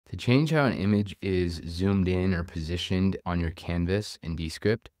To change how an image is zoomed in or positioned on your canvas in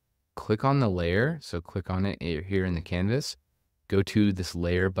Descript, click on the layer. So click on it here in the canvas. Go to this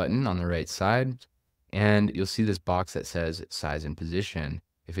layer button on the right side, and you'll see this box that says size and position.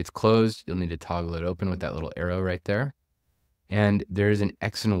 If it's closed, you'll need to toggle it open with that little arrow right there. And there's an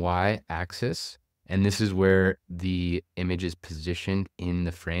X and Y axis, and this is where the image is positioned in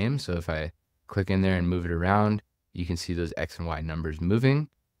the frame. So if I click in there and move it around, you can see those X and Y numbers moving.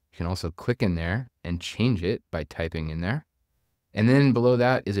 You can also click in there and change it by typing in there. And then below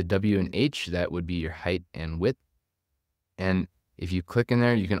that is a W and H. That would be your height and width. And if you click in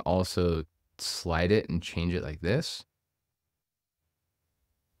there, you can also slide it and change it like this.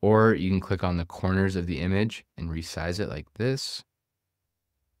 Or you can click on the corners of the image and resize it like this.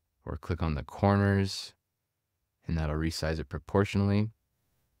 Or click on the corners and that'll resize it proportionally.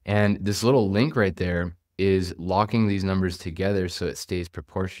 And this little link right there is locking these numbers together so it stays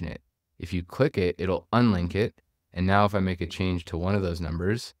proportionate. If you click it, it'll unlink it. And now if I make a change to one of those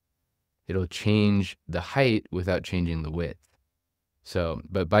numbers, it'll change the height without changing the width. So,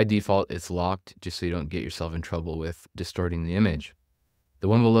 but by default, it's locked just so you don't get yourself in trouble with distorting the image. The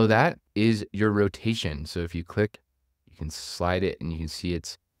one below that is your rotation. So if you click, you can slide it and you can see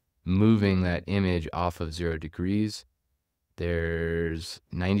it's moving that image off of 0 degrees. There's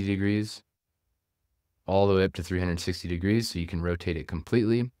 90 degrees, all the way up to 360 degrees. So you can rotate it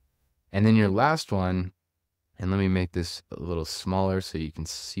completely. And then your last one, and let me make this a little smaller so you can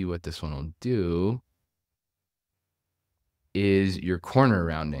see what this one will do, is your corner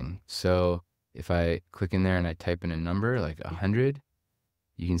rounding. So if I click in there and I type in a number like 100,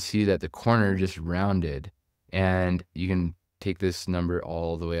 you can see that the corner just rounded, and you can take this number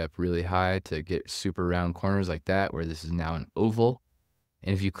all the way up really high to get super round corners like that, where this is now an oval.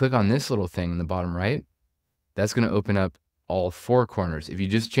 And if you click on this little thing in the bottom right, that's going to open up all 4 corners. If you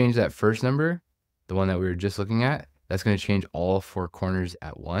just change that first number, the one that we were just looking at, that's going to change all 4 corners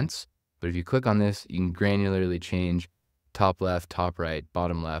at once. But if you click on this, you can granularly change top left, top right,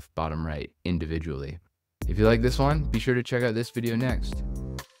 bottom left, bottom right individually. If you like this one, be sure to check out this video next.